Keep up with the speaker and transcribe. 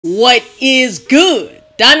What is good?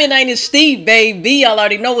 Diamond Dynasty, baby. Y'all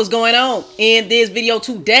already know what's going on in this video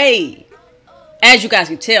today. As you guys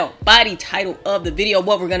can tell by the title of the video,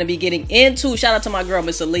 what we're going to be getting into. Shout out to my girl,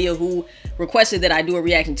 Miss Aaliyah, who requested that I do a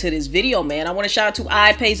reaction to this video, man. I want to shout out to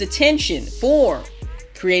I Pays Attention for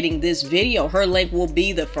creating this video. Her link will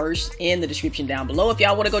be the first in the description down below if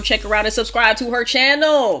y'all want to go check her out and subscribe to her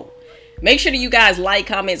channel. Make sure that you guys like,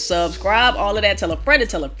 comment, subscribe, all of that. Tell a friend to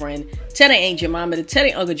tell a friend. Tell the Angel Mama to tell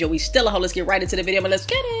the Uncle Joey still a hoe. Let's get right into the video, but let's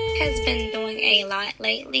get it. Has been doing a lot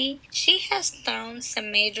lately. She has thrown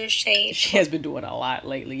some major shade. She has been doing a lot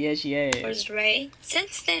lately. Yes, she has. Towards Ray.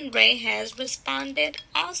 Since then, Ray has responded.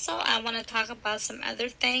 Also, I want to talk about some other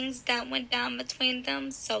things that went down between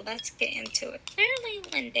them, so let's get into it. Clearly,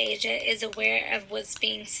 Lyndeja is aware of what's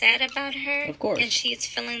being said about her. Of course. And she's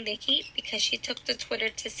feeling the heat because she took to Twitter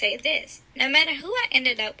to say this. No matter who I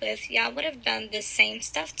ended up with, y'all would have done this same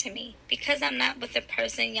stuff to me. Because I'm not with the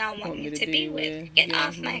person y'all want me to be with. Get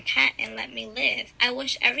off my cat and let me live. I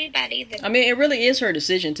wish everybody that... I mean, it really is her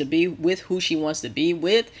decision to be with who she wants to be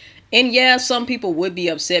with. And yeah, some people would be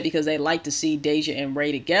upset because they like to see Deja and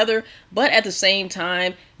Ray together. But at the same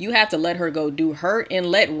time, you have to let her go do her and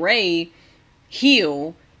let Ray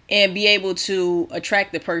heal and be able to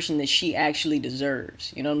attract the person that she actually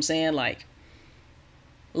deserves. You know what I'm saying?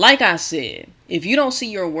 Like I said, if you don't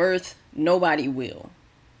see your worth, nobody will.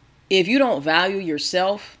 If you don't value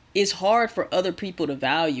yourself, it's hard for other people to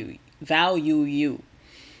value you.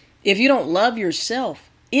 If you don't love yourself,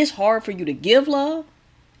 it's hard for you to give love,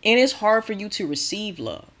 and it's hard for you to receive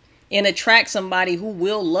love and attract somebody who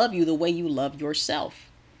will love you the way you love yourself.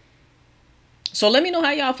 So let me know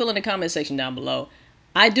how y'all feel in the comment section down below.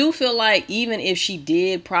 I do feel like even if she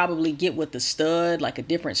did probably get with the stud, like a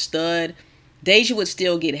different stud, Deja would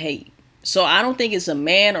still get hate. So I don't think it's a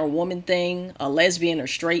man or woman thing, a lesbian or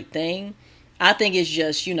straight thing. I think it's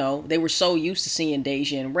just, you know, they were so used to seeing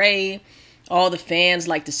Deja and Ray. All the fans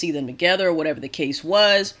like to see them together or whatever the case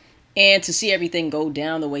was. And to see everything go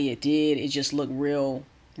down the way it did, it just looked real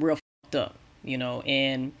fucked up, you know.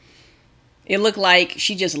 And it looked like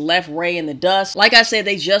she just left Ray in the dust. Like I said,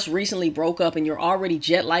 they just recently broke up and you're already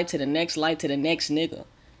jet life to the next nigga.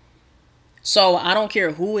 So I don't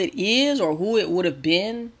care who it is or who it would have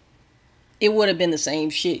been. It would have been the same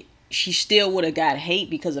shit. She still would have got hate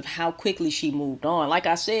because of how quickly she moved on. Like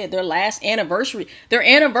I said, their anniversary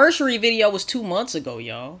video was 2 months ago,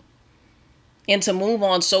 y'all. And to move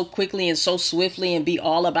on so quickly and so swiftly and be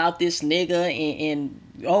all about this nigga and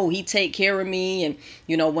oh, he take care of me. And,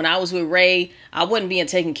 you know, when I was with Ray, I wasn't being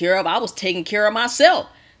taken care of. I was taking care of myself.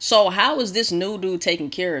 So how is this new dude taking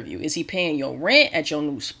care of you? Is he paying your rent at your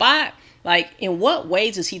new spot? Like, in what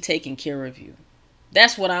ways is he taking care of you?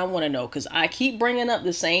 That's what I want to know, because I keep bringing up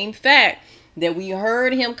the same fact that we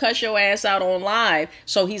heard him cuss your ass out on live.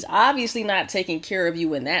 So he's obviously not taking care of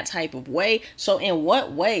you in that type of way. So in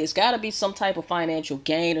what way? It's got to be some type of financial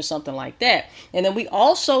gain or something like that. And then we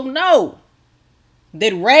also know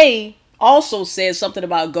that Ray also said something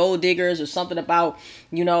about gold diggers or something about,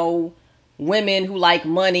 you know, women who like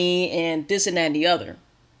money and this and that and the other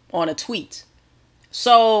on a tweet.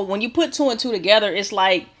 So when you put two and two together, it's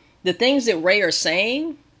like the things that Ray are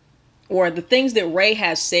saying or the things that Ray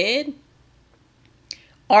has said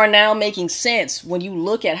are now making sense when you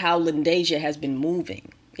look at how Lyndeja has been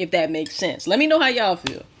moving, if that makes sense. Let me know how y'all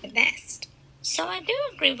feel. The best. So I do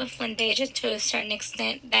agree with Lyndeja to a certain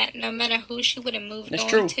extent that no matter who she would have moved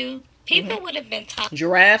on to, people would have been talking.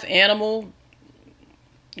 Giraffe, animal,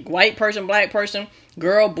 white person, black person,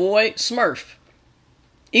 girl, boy, Smurf.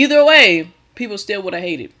 Either way, people still would have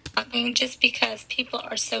hated. Just because people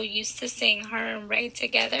are so used to seeing her and Ray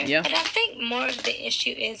together. Yeah. But I think more of the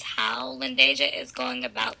issue is how Lyndeja is going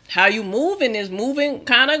about. How you moving is moving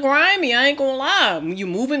kind of grimy. I ain't gonna lie. You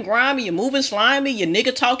moving grimy. You moving slimy. You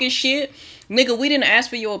nigga talking shit. Nigga, we didn't ask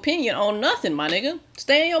for your opinion on nothing, my nigga.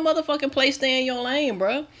 Stay in your motherfucking place. Stay in your lane,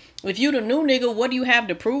 bro. If you the new nigga, what do you have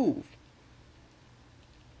to prove?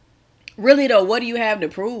 Really though, what do you have to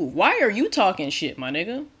prove? Why are you talking shit, my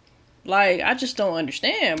nigga? Like, I just don't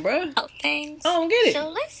understand, bro. Things. I don't get it. So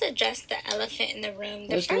let's address the elephant in the room.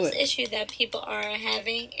 The first issue that people are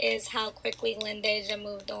having is how quickly Lyndeja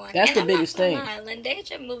moved on. That's the biggest thing.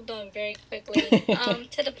 Lyndeja moved on very quickly.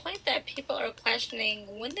 To the point that people are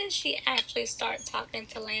questioning, when did she actually start talking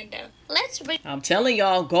to Lando? I'm telling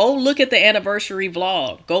y'all, go look at the anniversary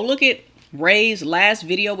vlog. Go look at Ray's last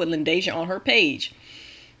video with Lyndeja on her page.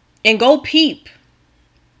 And go peep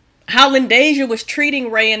how Lyndeja was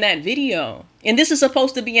treating Ray in that video. And this is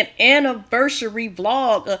supposed to be an anniversary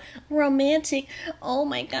vlog, a romantic, oh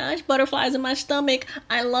my gosh, butterflies in my stomach,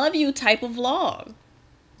 I love you type of vlog.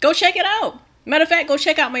 Go check it out. Matter of fact, go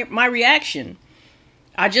check out my reaction.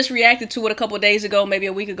 I just reacted to it a couple of days ago, maybe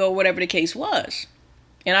a week ago, whatever the case was.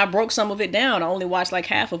 And I broke some of it down. I only watched like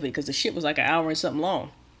half of it because the shit was like an hour and something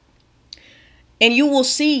long. And you will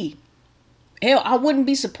see. Hell, I wouldn't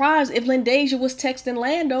be surprised if Lyndeja was texting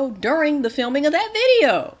Lando during the filming of that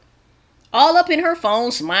video. All up in her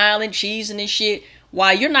phone, smiling, cheesing and shit.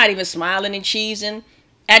 While you're not even smiling and cheesing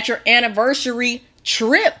at your anniversary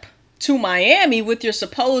trip to Miami with your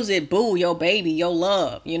supposed boo, your baby, your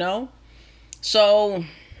love, you know? So...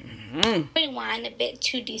 Rewind a bit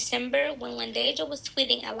to December when Lyndeja was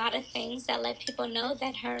tweeting a lot of things that let people know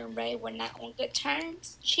that her and Ray were not on good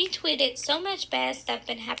terms. She tweeted, "So much bad stuff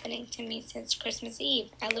been happening to me since Christmas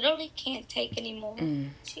Eve. I literally can't take anymore."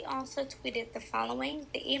 She also tweeted the following: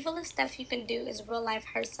 "The evilest stuff you can do is real life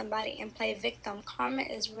hurt somebody and play victim. Karma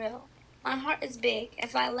is real. My heart is big.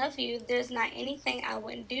 If I love you, there's not anything I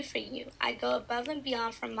wouldn't do for you. I go above and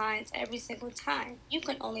beyond for mine every single time. You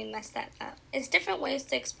can only mess that up." It's different ways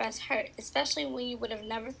to express hurt, especially when you would have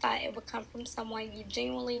never thought it would come from someone you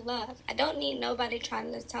genuinely love. I don't need nobody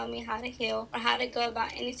trying to tell me how to heal or how to go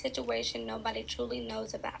about any situation nobody truly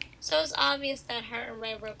knows about. So it's obvious that her and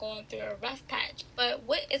Ray were going through a rough patch. But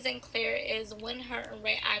what isn't clear is when her and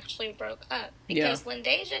Ray actually broke up. Because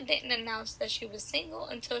Lyndeja didn't announce that she was single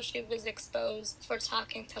until she was exposed for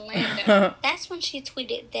talking to Lando. That's when she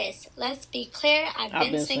tweeted this: "Let's be clear,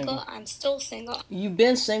 I've been single. I'm still single." You've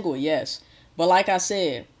been single, yes. But like I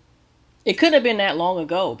said, it couldn't have been that long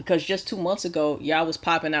ago because just 2 months ago, y'all was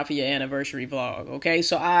popping out for your anniversary vlog, okay?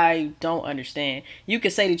 So I don't understand. You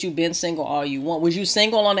could say that you've been single all you want. Was you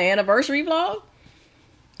single on the anniversary vlog?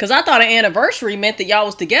 Because I thought an anniversary meant that y'all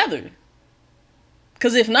was together.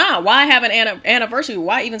 Because if not, why have an anniversary?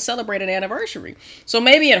 Why even celebrate an anniversary? So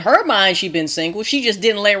maybe in her mind, she'd been single. She just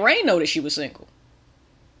didn't let Ray know that she was single.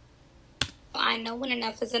 I know when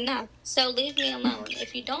enough is enough. So leave me alone.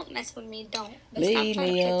 If you don't mess with me, don't. But Leave stop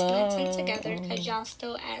trying me to put two and alone. two together because y'all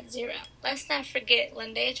still at zero. Let's not forget,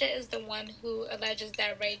 Lyndeja is the one who alleges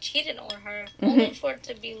that Ray cheated on her, only for it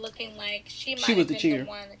to be looking like she might have been the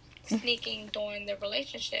one sneaking during the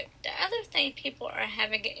relationship. The other thing people are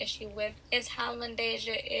having an issue with is how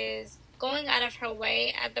Lyndeja is going out of her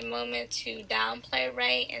way at the moment to downplay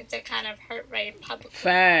Ray and to kind of hurt Ray publicly.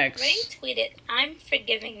 Facts. Ray tweeted, "I'm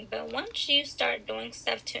forgiving, but once you start doing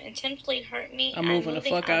stuff to intentionally hurt me, I'm moving the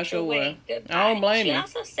fuck out your way." Goodbye. I don't blame She you.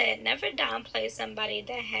 also said, "Never downplay somebody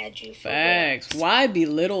that had you for Facts. real." Why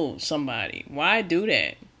belittle somebody? Why do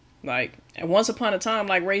that? Like, once upon a time,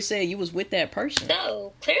 like Ray said, you was with that person.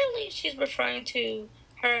 So, clearly she's referring to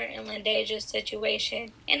her and Lyndeja's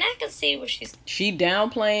situation, and I can see where she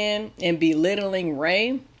downplaying and belittling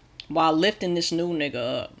Ray while lifting this new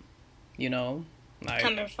nigga up, you know, like,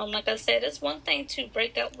 coming from. Like I said, it's one thing to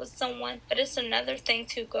break up with someone, but it's another thing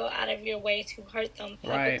to go out of your way to hurt them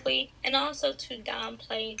publicly, and also to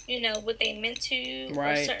downplay, you know, what they meant to you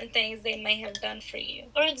or certain things they may have done for you.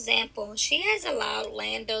 For example, she has allowed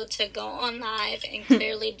Lando to go on live and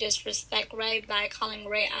clearly disrespect Ray by calling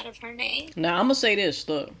Ray out of her name. Now, I'm gonna say this,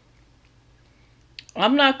 look.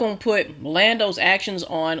 I'm not gonna put Lando's actions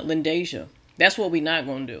on Lyndeja. That's what we not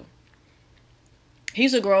gonna do.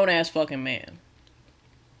 He's a grown-ass fucking man.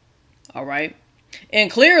 Alright?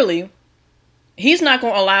 And clearly, he's not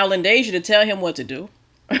gonna allow Lyndeja to tell him what to do.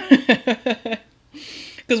 Because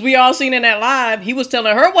we all seen in that live, he was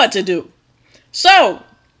telling her what to do. So,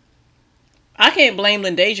 I can't blame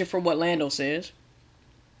Lyndeja for what Lando says.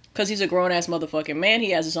 Because he's a grown-ass motherfucking man. He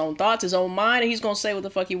has his own thoughts, his own mind, and he's going to say what the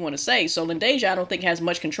fuck he want to say. So Lyndeja, I don't think, has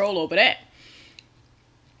much control over that.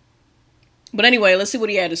 But anyway, let's see what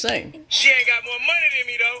he had to say. She ain't got more money than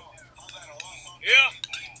me, though. Yeah.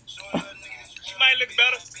 She might look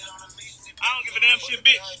better. I don't give a damn shit,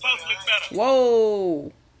 bitch. She's supposed to look better.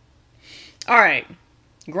 Whoa. Alright.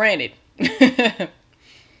 Granted.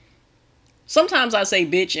 Sometimes I say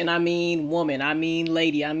bitch and I mean woman. I mean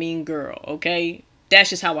lady. I mean girl. Okay? That's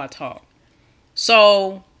just how I talk.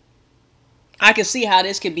 So, I can see how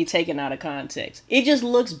this could be taken out of context. It just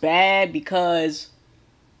looks bad because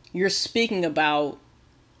you're speaking about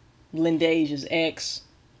Lyndeja's ex,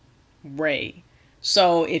 Ray.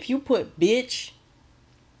 So, if you put bitch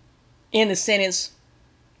in the sentence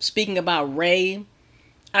speaking about Ray,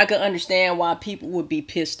 I could understand why people would be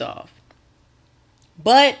pissed off.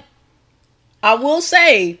 But, I will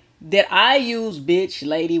say that I use bitch,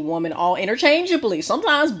 lady, woman, all interchangeably.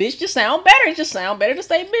 Sometimes bitch just sound better. It just sound better to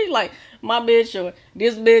say bitch. Like, my bitch or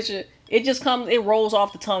this bitch. It just comes, it rolls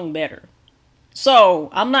off the tongue better.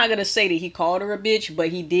 So, I'm not going to say that he called her a bitch, but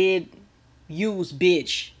he did use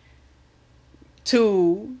bitch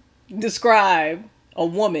to describe a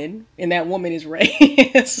woman, and that woman is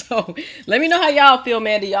Ray. So let me know how y'all feel,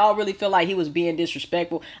 man. Do y'all really feel like he was being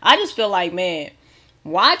disrespectful? I just feel like, man,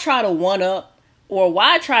 why try to one up, or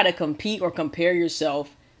why try to compete or compare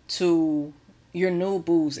yourself to your new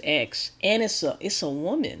boo's ex? And it's a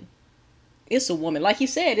woman. It's a woman. Like he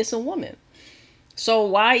said, it's a woman. So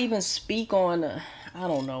why even speak on, I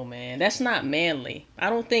don't know, man. That's not manly. I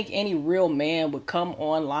don't think any real man would come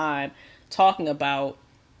online talking about,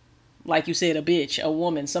 like you said, a bitch, a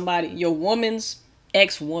woman, somebody, your woman's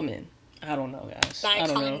ex-woman. I don't know, guys. By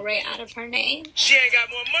calling Ray out of her name. She ain't got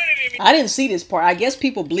more money than me. I didn't see this part. I guess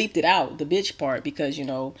people bleeped it out, the bitch part, because, you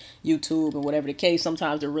know, YouTube and whatever the case,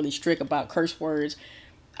 sometimes they're really strict about curse words.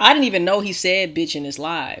 I didn't even know he said bitch in his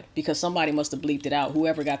live, because somebody must have bleeped it out,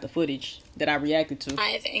 whoever got the footage that I reacted to.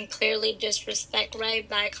 And clearly disrespect Ray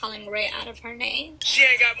by calling Ray out of her name. She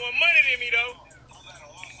ain't got more money than me, though.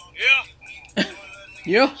 Yeah.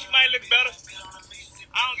 Yeah. She might look better.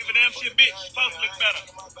 I don't give a damn, she a bitch. She's supposed to look better.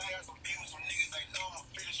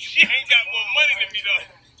 She ain't got more money than me,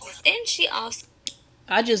 though. Then she also...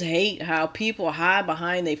 I just hate how people hide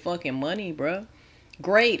behind their fucking money, bruh.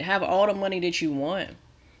 Great, have all the money that you want.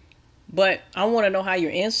 But I want to know how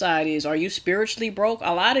your inside is. Are you spiritually broke?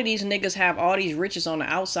 A lot of these niggas have all these riches on the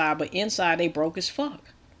outside, but inside they broke as fuck.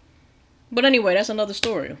 But anyway, that's another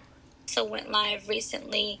story. So went live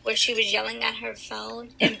recently where she was yelling at her phone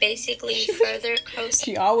and basically further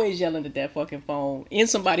She always yelling at that fucking phone in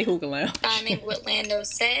somebody hookah lounge. co-signing what Lando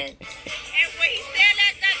said. And what he said,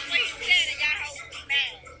 that's what he said, and y'all hoes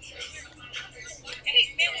mad. And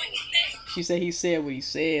he meant what he said. She said he said what he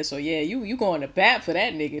said. So yeah, you going to bat for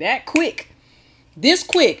that nigga that quick. This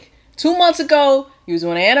quick. 2 months ago, you was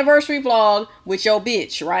doing an anniversary vlog with your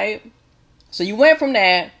bitch, right? So you went from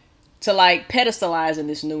that to like pedestalizing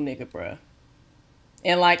this new nigga, bruh.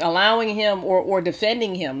 And like allowing him or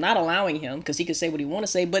defending him. Not allowing him, because he could say what he want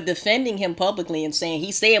to say, but defending him publicly and saying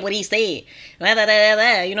he said what he said. You know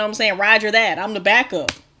what I'm saying? Roger that. I'm the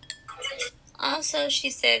backup. Also, she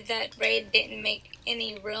said that Ray didn't make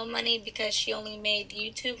any real money because she only made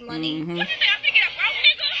YouTube money. What you say? I'm thinking a broke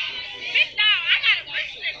nigga? Bitch, no, I got a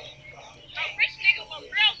rich nigga. A rich nigga with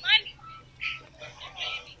real money.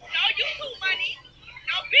 No YouTube money.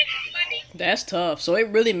 No bitch money. That's tough. So it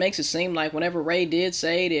really makes it seem like whenever Ray did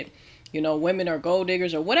say that, you know, women are gold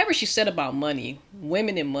diggers or whatever she said about money,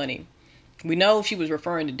 women and money. We know she was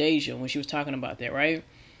referring to Deja when she was talking about that, right?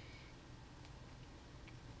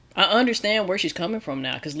 I understand where she's coming from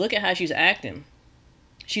now, because look at how she's acting.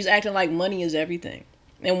 She's acting like money is everything.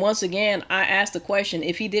 And once again, I asked the question,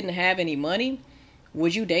 if he didn't have any money,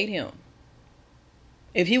 would you date him?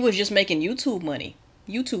 If he was just making YouTube money,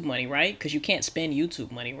 right? Because you can't spend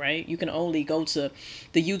YouTube money, right? You can only go to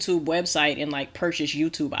the YouTube website and like purchase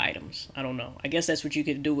YouTube items. I don't know. I guess that's what you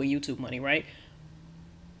could do with YouTube money, right?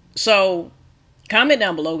 So comment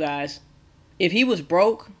down below, guys. If he was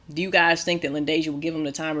broke, do you guys think that Lyndeja would give him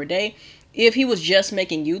the time of day? If he was just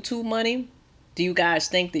making YouTube money, do you guys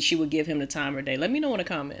think that she would give him the time of day? Let me know in the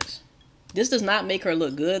comments. This does not make her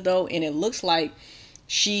look good, though. And it looks like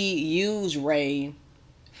she used Ray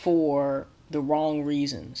for the wrong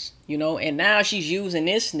reasons, you know? And now she's using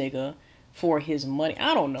this nigga for his money.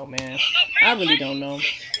 I don't know, man. I really don't know.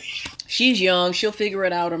 She's young. She'll figure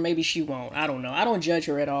it out, or maybe she won't. I don't know. I don't judge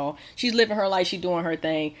her at all. She's living her life. She's doing her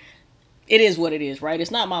thing. It is what it is, right?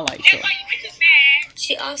 It's not my life. So.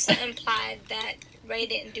 She also implied that Ray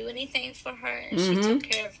didn't do anything for her and she took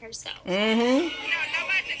care of herself. No, nobody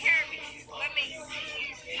took care of me. Let me. I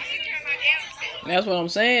took care of my damn self. That's what I'm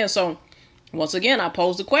saying. So, once again, I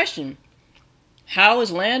pose the question. How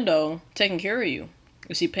is Lando taking care of you?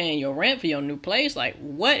 Is he paying your rent for your new place? Like,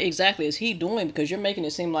 what exactly is he doing? Because you're making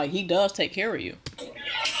it seem like he does take care of you. Nobody took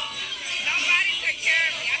care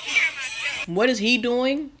of me. I took care of myself. What is he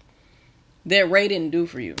doing that Ray didn't do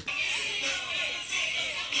for you? Just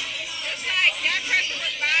like that person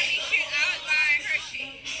was buying me shit, I was buying her shit.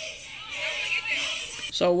 Don't look at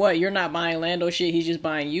this. So what? You're not buying Lando shit? He's just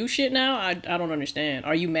buying you shit now? I don't understand.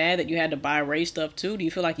 Are you mad that you had to buy Ray stuff too? Do you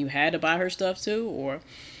feel like you had to buy her stuff too? Or,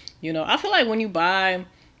 you know, I feel like when you buy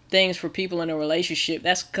things for people in a relationship,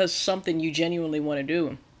 that's because something you genuinely want to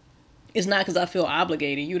do. It's not because I feel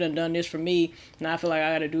obligated. You done this for me, now I feel like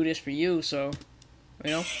I got to do this for you. So, you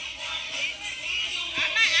know.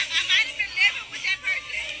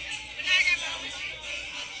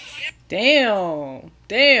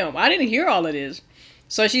 Damn, I didn't hear all of this.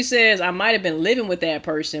 So she says, I might have been living with that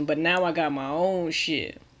person, but now I got my own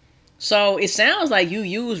shit. So it sounds like you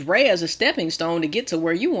use Ray as a stepping stone to get to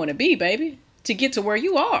where you want to be, baby. To get to where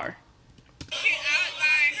you are.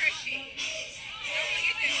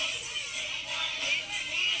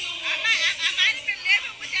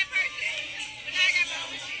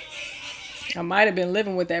 I might have been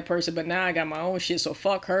living with that person, but now I got my own shit, so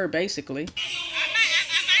fuck her, basically.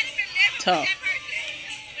 Tough.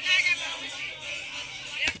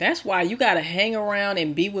 That's why you gotta hang around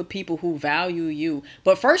and be with people who value you.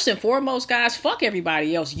 But first and foremost, guys, fuck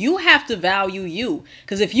everybody else. You have to value you.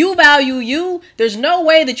 Because if you value you, there's no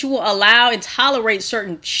way that you will allow and tolerate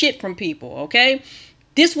certain shit from people, okay?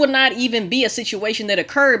 This would not even be a situation that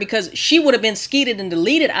occurred because she would have been skeeted and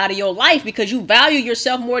deleted out of your life because you value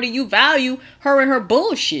yourself more than you value her and her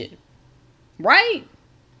bullshit. Right?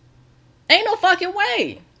 Ain't no fucking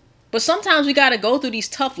way. But sometimes we got to go through these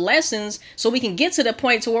tough lessons so we can get to the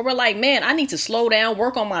point to where we're like, man, I need to slow down,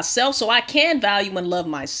 work on myself so I can value and love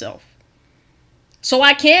myself. So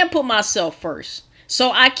I can put myself first.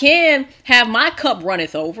 So I can have my cup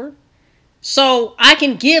runneth over. So I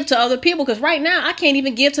can give to other people. Because right now I can't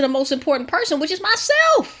even give to the most important person, which is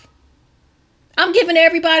myself. I'm giving to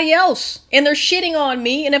everybody else. And they're shitting on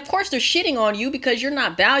me. And of course they're shitting on you because you're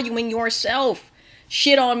not valuing yourself.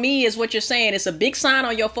 Shit on me is what you're saying. It's a big sign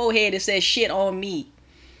on your forehead that says shit on me.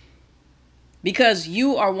 Because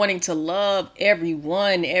you are wanting to love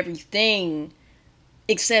everyone, everything,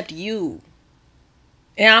 except you.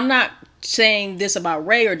 And I'm not saying this about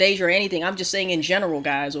Ray or Deja or anything. I'm just saying in general,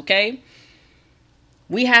 guys, okay?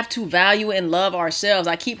 We have to value and love ourselves.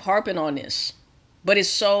 I keep harping on this. But it's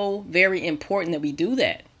so very important that we do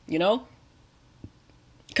that, you know?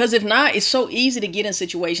 Because if not, it's so easy to get in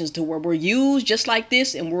situations to where we're used just like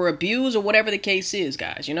this and we're abused or whatever the case is,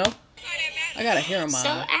 guys, you know? I got a hair on my eye. So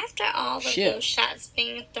after all of those shots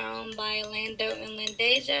being thrown by Lando and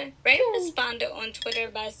Lyndeja, Ray responded on Twitter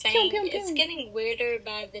by saying, it's getting weirder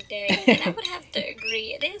by the day. And I would have to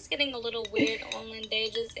agree. It is getting a little weird on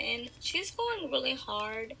Lyndeja's end. She's going really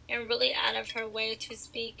hard and really out of her way to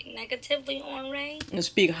speak negatively on Ray. And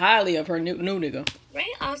speak highly of her new nigga. Ray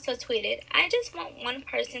also tweeted, I just want one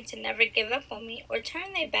person to never give up on me or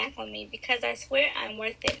turn their back on me because I swear I'm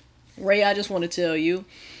worth it. Ray, I just want to tell you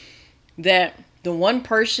that the one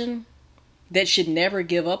person that should never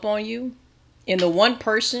give up on you and the one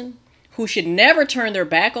person who should never turn their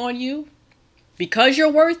back on you because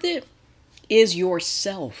you're worth it is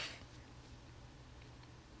yourself.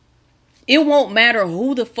 It won't matter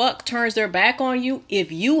who the fuck turns their back on you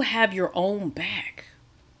if you have your own back.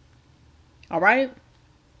 All right?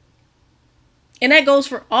 And that goes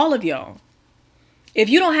for all of y'all. If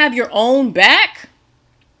you don't have your own back,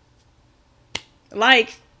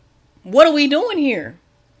 like, what are we doing here?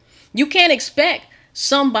 You can't expect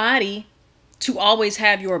somebody to always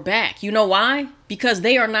have your back. You know why? Because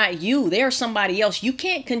they are not you. They are somebody else. You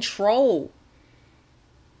can't control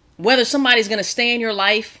whether somebody's going to stay in your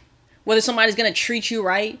life, whether somebody's going to treat you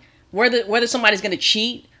right, whether somebody's going to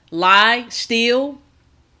cheat, lie, steal.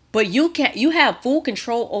 But you have full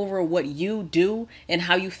control over what you do and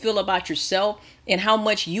how you feel about yourself and how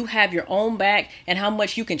much you have your own back and how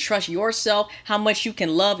much you can trust yourself, how much you can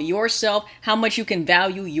love yourself, how much you can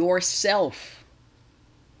value yourself.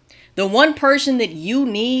 The one person that you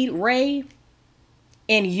need, Ray,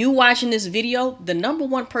 and you watching this video, the number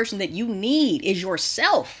one person that you need is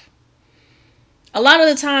yourself. A lot of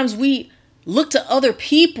the times we look to other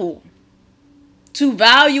people to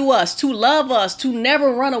value us, to love us, to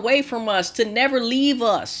never run away from us, to never leave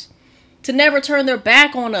us, to never turn their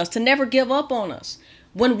back on us, to never give up on us.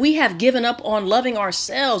 When we have given up on loving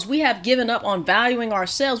ourselves, we have given up on valuing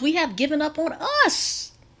ourselves, we have given up on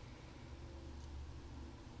us.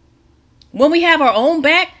 When we have our own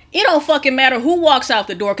back, it don't fucking matter who walks out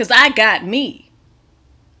the door because I got me.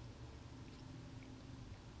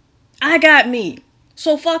 I got me.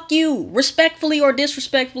 So fuck you, respectfully or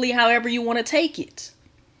disrespectfully, however you want to take it.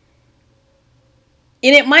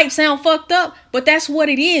 And it might sound fucked up, but that's what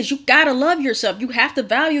it is. You gotta love yourself. You have to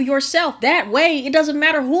value yourself. That way, it doesn't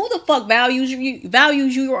matter who the fuck values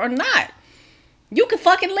you or not. You can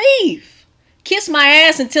fucking leave. Kiss my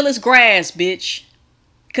ass until it's grass, bitch.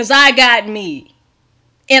 Because I got me.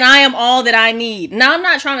 And I am all that I need. Now, I'm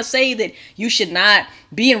not trying to say that you should not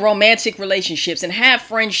be in romantic relationships and have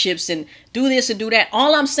friendships and do this and do that.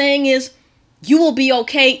 All I'm saying is you will be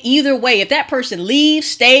okay either way. If that person leaves,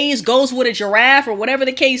 stays, goes with a giraffe or whatever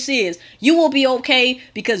the case is, you will be okay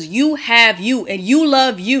because you have you and you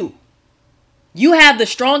love you. You have the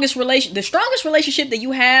strongest relationship that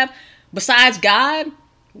you have besides God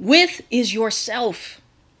with is yourself.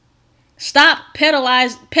 Stop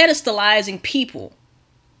pedestalizing people,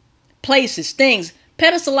 places, things.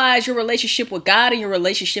 Pedestalize your relationship with God and your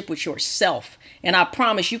relationship with yourself. And I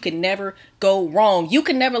promise you can never go wrong. You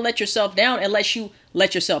can never let yourself down unless you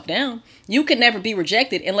let yourself down. You can never be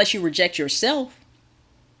rejected unless you reject yourself.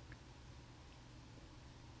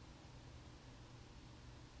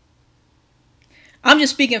 I'm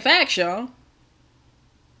just speaking facts, y'all.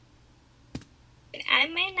 I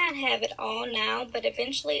may not have it all now, but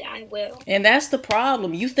eventually I will. And that's the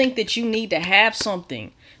problem. You think that you need to have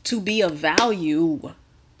something to be of value.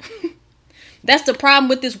 That's the problem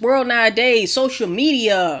with this world nowadays. Social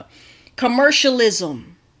media,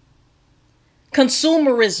 commercialism,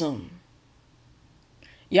 consumerism.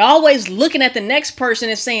 You're always looking at the next person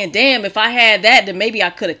and saying, damn, if I had that, then maybe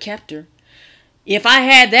I could have kept her. If I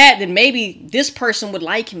had that, then maybe this person would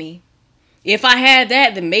like me. If I had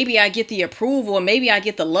that, then maybe I get the approval, or maybe I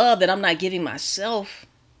get the love that I'm not giving myself.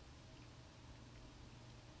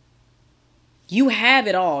 You have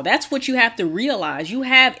it all. That's what you have to realize. You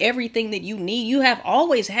have everything that you need. You have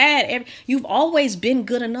always had, you've always been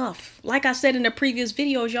good enough. Like I said in the previous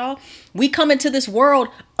videos, y'all, we come into this world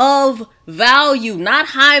of value, not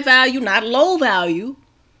high value, not low value,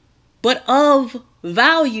 but of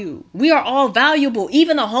value. We are all valuable.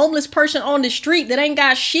 Even a homeless person on the street that ain't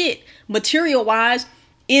got shit material wise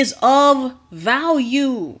is of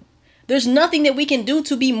value. There's nothing that we can do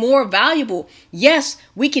to be more valuable. Yes,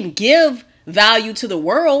 we can give value to the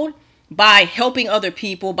world by helping other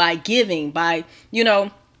people, by giving, by, you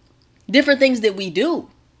know, different things that we do.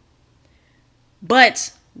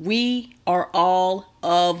 But we are all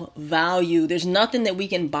of value. There's nothing that we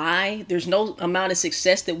can buy. There's no amount of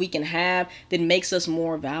success that we can have that makes us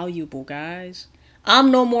more valuable, guys.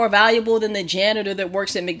 I'm no more valuable than the janitor that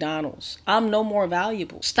works at McDonald's. I'm no more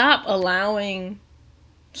valuable. Stop allowing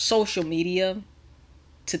social media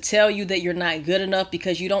to tell you that you're not good enough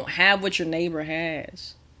because you don't have what your neighbor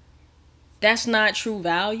has. That's not true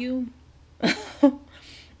value.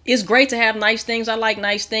 It's great to have nice things. I like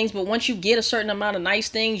nice things. But once you get a certain amount of nice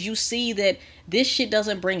things, you see that this shit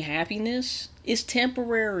doesn't bring happiness. It's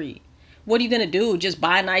temporary. What are you going to do? Just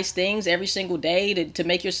buy nice things every single day to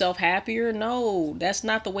make yourself happier? No, that's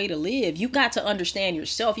not the way to live. You got to understand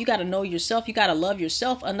yourself. You got to know yourself. You got to love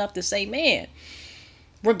yourself enough to say, man,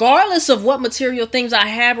 regardless of what material things I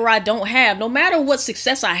have or I don't have, no matter what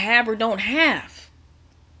success I have or don't have,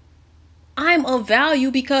 I'm of value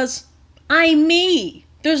because I'm me.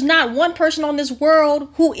 There's not one person on this world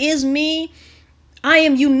who is me. I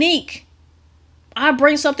am unique. I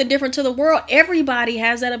bring something different to the world. Everybody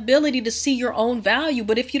has that ability to see your own value.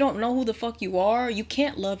 But if you don't know who the fuck you are, you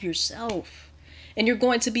can't love yourself. And you're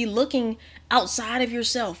going to be looking outside of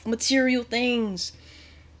yourself. Material things,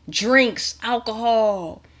 drinks,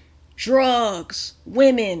 alcohol, drugs,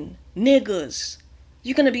 women, niggas.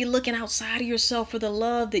 You're going to be looking outside of yourself for the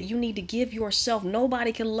love that you need to give yourself.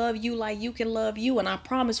 Nobody can love you like you can love you. And I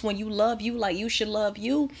promise when you love you like you should love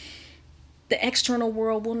you, the external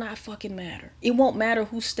world will not fucking matter. It won't matter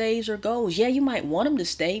who stays or goes. Yeah, you might want them to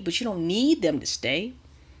stay, but you don't need them to stay.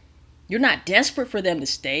 You're not desperate for them to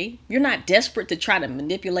stay. You're not desperate to try to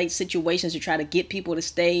manipulate situations to try to get people to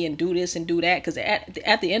stay and do this and do that. Because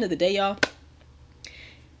at the end of the day, y'all,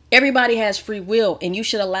 everybody has free will, and you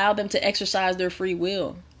should allow them to exercise their free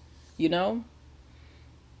will, you know?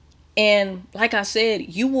 And like I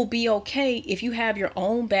said, you will be okay if you have your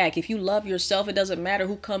own back. If you love yourself, it doesn't matter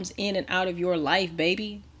who comes in and out of your life,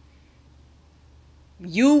 baby.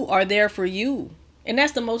 You are there for you. And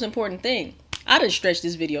that's the most important thing. I didn't stretch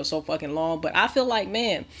this video so fucking long, but I feel like,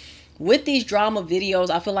 man, with these drama videos,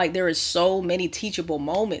 I feel like there is so many teachable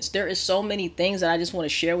moments. There is so many things that I just want to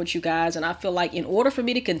share with you guys. And I feel like in order for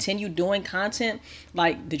me to continue doing content,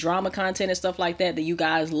 like the drama content and stuff like that, that you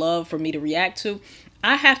guys love for me to react to,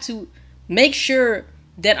 I have to make sure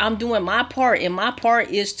that I'm doing my part. And my part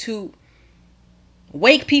is to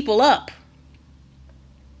wake people up,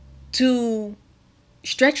 to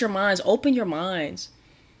stretch your minds, open your minds,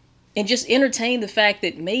 and just entertain the fact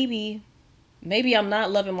that maybe I'm not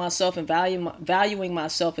loving myself and valuing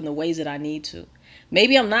myself in the ways that I need to.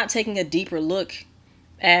 Maybe I'm not taking a deeper look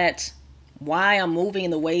at why I'm moving in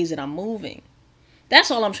the ways that I'm moving. That's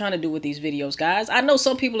all I'm trying to do with these videos, guys. I know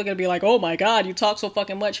some people are going to be like, oh my God, you talk so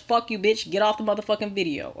fucking much. Fuck you, bitch. Get off the motherfucking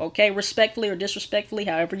video. Okay? Respectfully or disrespectfully,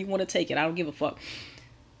 however you want to take it. I don't give a fuck.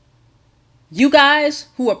 You guys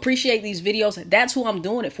who appreciate these videos, that's who I'm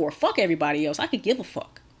doing it for. Fuck everybody else. I could give a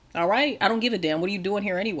fuck. All right? I don't give a damn. What are you doing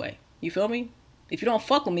here anyway? You feel me? If you don't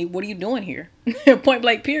fuck with me, what are you doing here? Point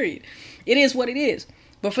blank, period. It is what it is.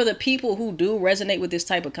 But for the people who do resonate with this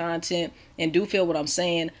type of content and do feel what I'm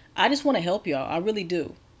saying, I just want to help y'all. I really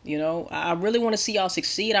do. You know, I really want to see y'all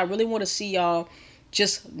succeed. I really want to see y'all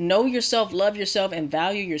just know yourself, love yourself, and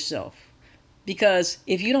value yourself. Because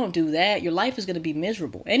if you don't do that, your life is going to be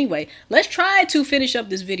miserable. Anyway, let's try to finish up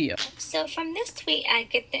this video. So from this tweet, I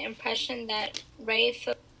get the impression that Ray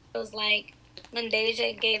feels like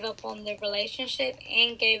Lyndeja gave up on the relationship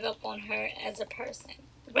and gave up on her as a person.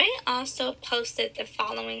 Ray also posted the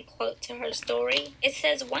following quote to her story. It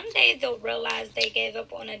says, "One day they'll realize they gave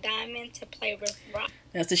up on a diamond to play with rock."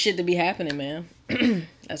 That's the shit to be happening, man.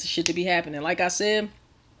 That's the shit to be happening. Like I said,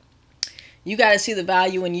 you got to see the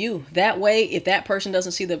value in you. That way, if that person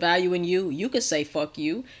doesn't see the value in you, you could say fuck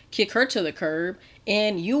you, kick her to the curb,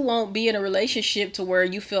 and you won't be in a relationship to where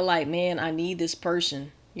you feel like, man, I need this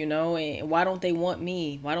person, you know, and why don't they want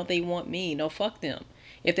me? Why don't they want me? No, fuck them.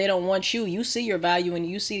 If they don't want you, you see your value and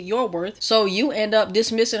you see your worth. So you end up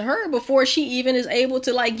dismissing her before she even is able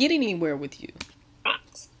to like get anywhere with you.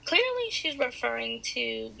 Clearly, she's referring to,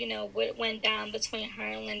 you know, what went down between her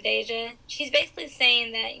and Lyndeja. She's basically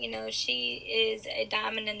saying that, you know, she is a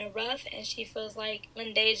diamond in the rough and she feels like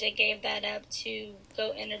Lyndeja gave that up to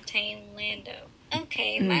go entertain Lando.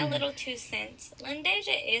 Okay, my little 2 cents.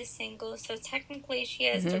 Lyndeja is single, so technically she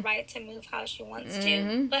has the right to move how she wants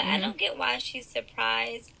to. But I don't get why she's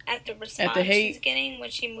surprised at the response she's getting when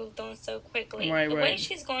she moved on so quickly. The way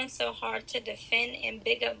she's going so hard to defend and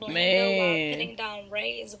big up Lando while putting down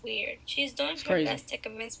Ray is weird. She's doing her best to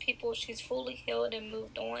convince people she's fully healed and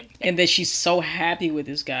moved on. And that she's so happy with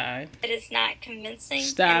this guy. But it's not convincing.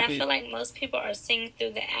 Stop and I feel like most people are seeing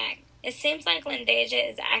through the act. It seems like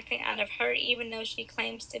Lyndeja is acting out of hurt even though she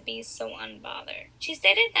claims to be so unbothered. She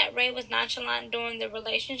stated that Ray was nonchalant during the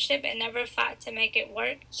relationship and never fought to make it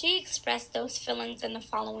work. She expressed those feelings in the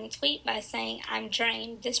following tweet by saying, "I'm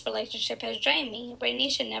drained. This relationship has drained me.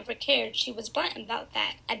 Raynisha never cared. She was blunt about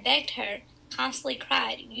that. I begged her. Constantly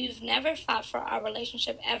cried. You've never fought for our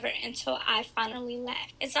relationship ever until I finally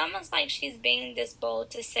left." It's almost like she's being this bold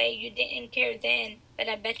to say you didn't care then, but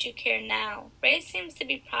I bet you care now. Ray seems to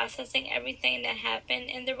be processing everything that happened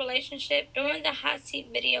in the relationship. During the hot seat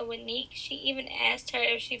video with Neek, she even asked her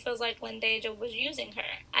if she feels like Lyndeja was using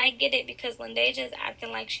her. I get it because Lyndeja is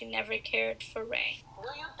acting like she never cared for Ray. Do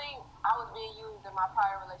you think I was being used in my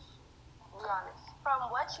prior relationship? Be honest.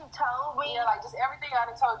 From what you told me, yeah, like just everything I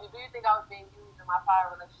done told you, do you think I was being used in my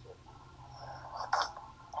prior relationship?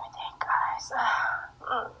 Let me think, guys.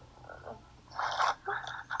 I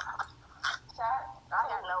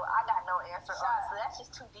got no answer. Honestly, that's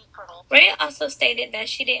just too deep for me. Ray also stated that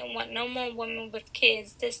she didn't want no more women with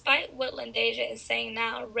kids. Despite what Lyndeja is saying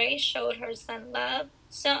now, Ray showed her son love,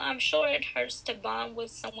 so I'm sure it hurts to bond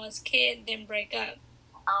with someone's kid then break up.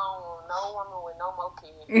 I don't want no woman with no more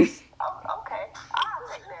kids. Oh, okay. I'll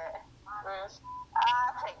take that.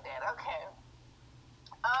 I'll take that. Okay.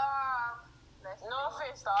 No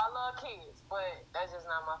offense, though. I love kids, but that's just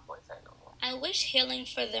not my forte no more. I wish healing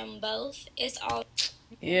for them both. It's all...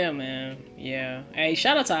 Yeah, man. Yeah. Hey,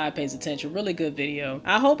 shout out to I Pays Attention. Really good video.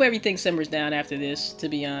 I hope everything simmers down after this, to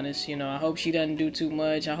be honest. You know, I hope she doesn't do too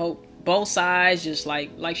much. I hope both sides just,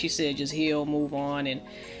 like she said, just heal, move on,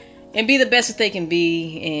 and be the best that they can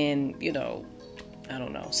be. And, you know, I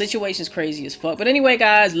don't know. Situation's crazy as fuck. But anyway,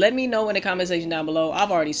 guys, let me know in the comment section down below.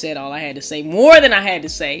 I've already said all I had to say. More than I had to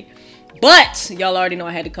say. But y'all already know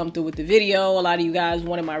I had to come through with the video. A lot of you guys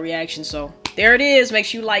wanted my reaction, so there it is. Make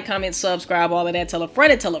sure you like, comment, subscribe, all of that. Tell a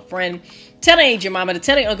friend and tell a friend. Tell her ain't your mama to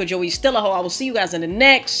tell her Uncle Joey's still a hoe. I will see you guys in the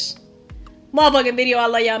next motherfucking video. I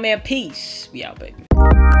love y'all, man. Peace. We out, baby.